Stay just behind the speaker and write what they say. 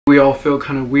we all feel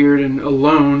kind of weird and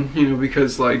alone, you know,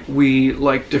 because like we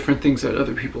like different things that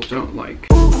other people don't like.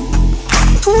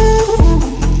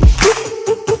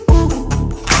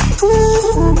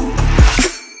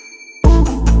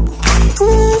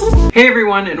 Hey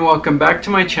everyone, and welcome back to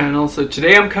my channel. So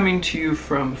today I'm coming to you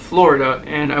from Florida,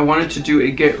 and I wanted to do a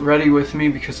get ready with me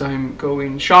because I'm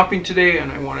going shopping today,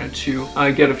 and I wanted to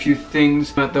get a few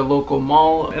things at the local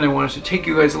mall, and I wanted to take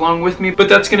you guys along with me. But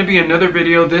that's going to be another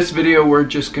video. This video we're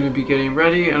just going to be getting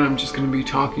ready, and I'm just going to be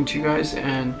talking to you guys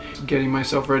and getting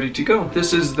myself ready to go.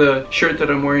 This is the shirt that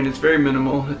I'm wearing. It's very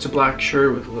minimal. It's a black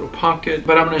shirt with a little pocket,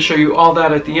 but I'm going to show you all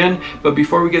that at the end. But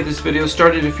before we get this video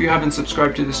started, if you haven't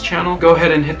subscribed to this channel, go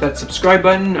ahead and hit that subscribe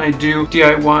button. I do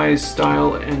DIY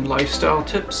style and lifestyle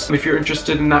tips. If you're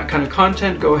interested in that kind of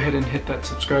content, go ahead and hit that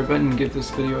subscribe button and give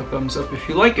this video a thumbs up if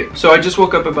you like it. So I just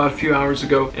woke up about a few hours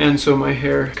ago, and so my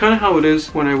hair, kind of how it is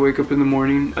when I wake up in the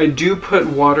morning. I do put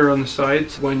water on the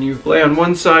sides. When you lay on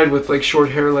one side with like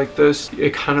short hair like this,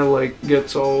 it kind of like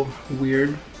gets all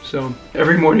weird. So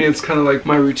every morning it's kind of like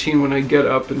my routine. When I get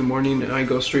up in the morning, and I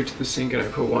go straight to the sink and I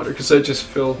put water, because I just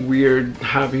feel weird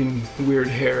having weird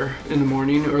hair in the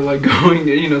morning, or like going,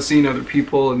 you know, seeing other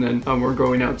people, and then we're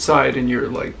going outside and you're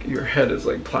like, your head is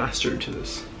like plastered to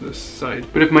this side.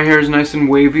 But if my hair is nice and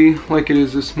wavy like it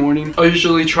is this morning, I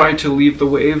usually try to leave the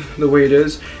wave the way it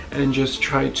is and just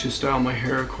try to style my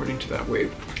hair according to that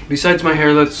wave. Besides my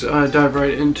hair, let's dive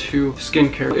right into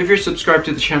skincare. If you're subscribed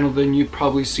to the channel, then you've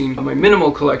probably seen my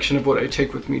minimal collection of what I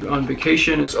take with me on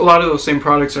vacation. A lot of those same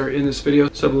products are in this video.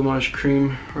 Sublimage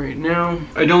cream right now.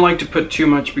 I don't like to put too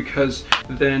much because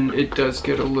then it does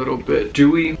get a little bit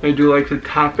dewy. I do like to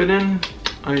tap it in.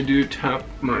 I do tap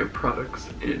my products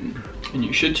in, and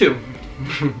you should too.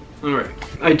 Alright,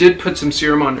 I did put some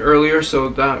serum on earlier, so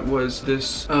that was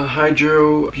this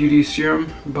Hydro Beauty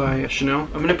Serum by Chanel.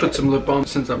 I'm gonna put some lip balm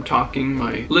since I'm talking.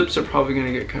 My lips are probably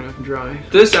gonna get kind of dry.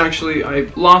 This actually,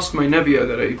 I lost my Nevia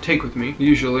that I take with me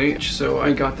usually, so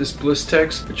I got this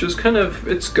Blistex, which was kind of,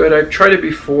 it's good. I've tried it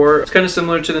before. It's kind of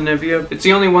similar to the Nevia. It's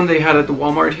the only one they had at the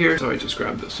Walmart here, so I just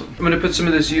grabbed this one. I'm gonna put some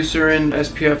of this Eucerin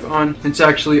SPF on. It's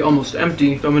actually almost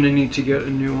empty, so I'm gonna need to get a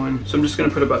new one. So I'm just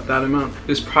gonna put about that amount.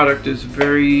 This product is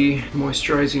very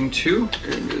moisturizing too,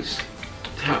 and just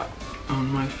tap on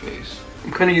my face.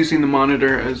 I'm kind of using the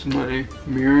monitor as my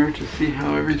mirror to see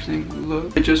how everything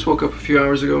looks. I just woke up a few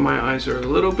hours ago. My eyes are a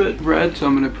little bit red, so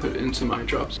I'm going to put in some eye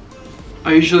drops.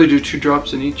 I usually do 2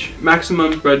 drops in each.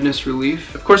 Maximum redness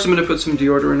relief. Of course, I'm going to put some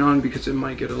deodorant on because it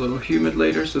might get a little humid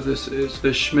later. So this is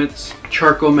the Schmidt's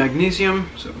Charcoal Magnesium.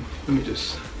 So let me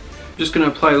just going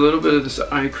to apply a little bit of this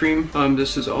eye cream.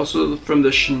 This is also from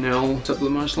the Chanel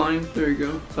Sublimage line. There you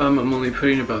go. I'm only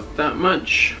putting about that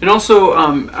much. And also,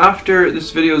 after this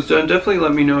video is done, definitely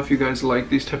let me know if you guys like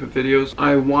these type of videos.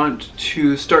 I want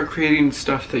to start creating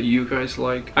stuff that you guys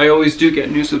like. I always do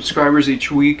get new subscribers each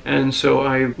week, and so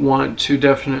I want to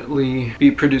definitely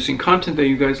be producing content that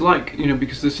you guys like, you know,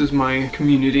 because this is my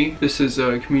community. This is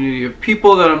a community of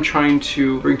people that I'm trying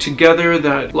to bring together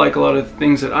that like a lot of the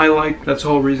things that I like. That's the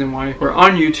whole reason why we're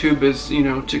on YouTube, is, you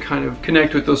know, to kind of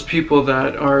connect with those people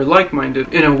that are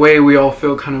like-minded. In a way, we all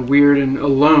feel kind of weird and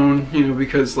alone, you know,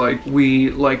 because like we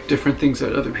like different things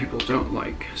that other people don't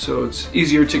like. So it's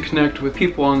easier to connect with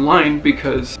people online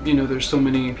because, you know, there's so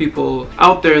many people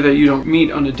out there that you don't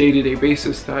meet on a day-to-day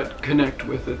basis that connect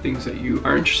with the things that you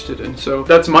are interested in. So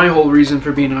that's my whole reason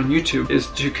for being on YouTube, is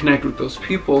to connect with those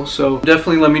people. So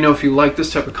definitely let me know if you like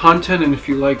this type of content and if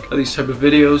you like these type of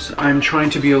videos. I'm trying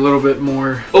to be a little bit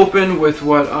more open with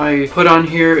what I put on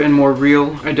here and more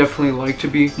real. I definitely like to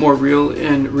be more real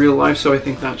in real life, so I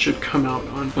think that should come out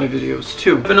on my videos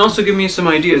too. And also give me some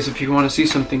ideas. If you want to see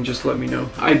something, just let me know.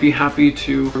 I'd be happy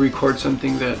to record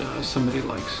something that somebody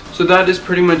likes. So that is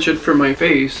pretty much it for my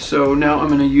face. So now I'm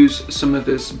going to use some of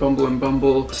this Bumble and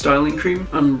Bumble styling cream.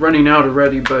 I'm running out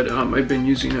already, but I've been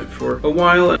using it for a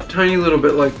while. A tiny little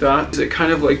bit like that. It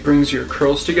kind of like brings your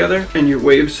curls together and your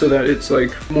waves so that it's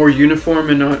like more uniform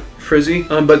and not frizzy.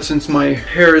 But since my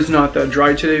hair is not that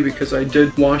dry today because I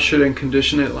did wash it and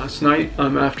condition it last night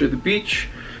after the beach,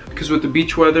 because with the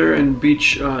beach weather and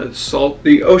beach salt,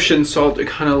 the ocean salt, it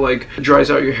kind of like dries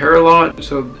out your hair a lot.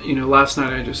 So, you know, last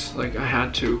night I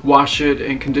had to wash it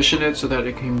and condition it so that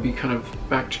it can be kind of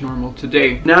back to normal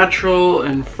today. Natural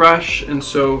and fresh, and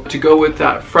so to go with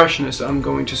that freshness, I'm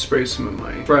going to spray some of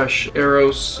my fresh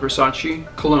Eros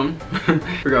Versace cologne.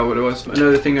 Forgot what it was.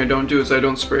 Another thing I don't do is I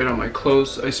don't spray it on my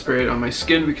clothes. I spray it on my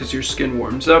skin because your skin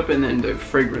warms up and then the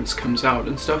fragrance comes out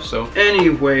and stuff. So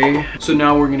anyway, so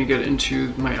now we're gonna get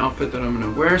into my outfit that I'm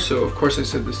gonna wear. So of course I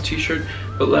said this t-shirt,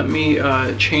 but let me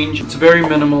change. It's a very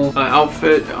minimal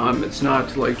outfit. It's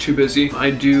not like too busy. I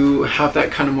do have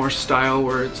that kind of more style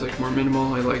where it's like more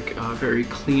minimal. I like very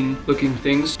clean looking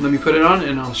things. Let me put it on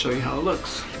and I'll show you how it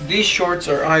looks. These shorts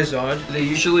are Izod. They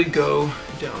usually go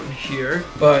down here,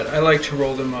 but I like to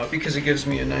roll them up because it gives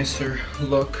me a nicer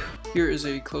look. Here is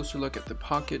a closer look at the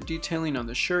pocket detailing on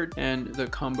the shirt and the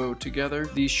combo together.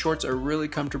 These shorts are really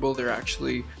comfortable. They're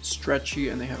actually stretchy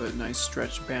and they have a nice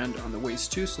stretch band on the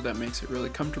waist too, so that makes it really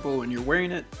comfortable when you're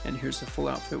wearing it. And here's the full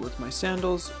outfit with my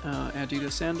sandals,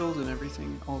 Adidas sandals, and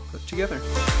everything all put together.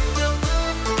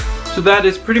 So that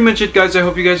is pretty much it, guys. I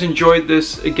hope you guys enjoyed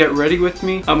this get ready with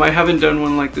me. I haven't done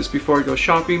one like this before I go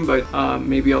shopping, but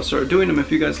maybe I'll start doing them if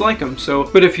you guys like them.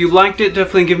 But if you liked it,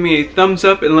 definitely give me a thumbs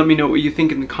up and let me know what you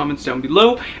think in the comments down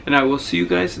below, and I will see you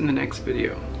guys in the next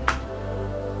video.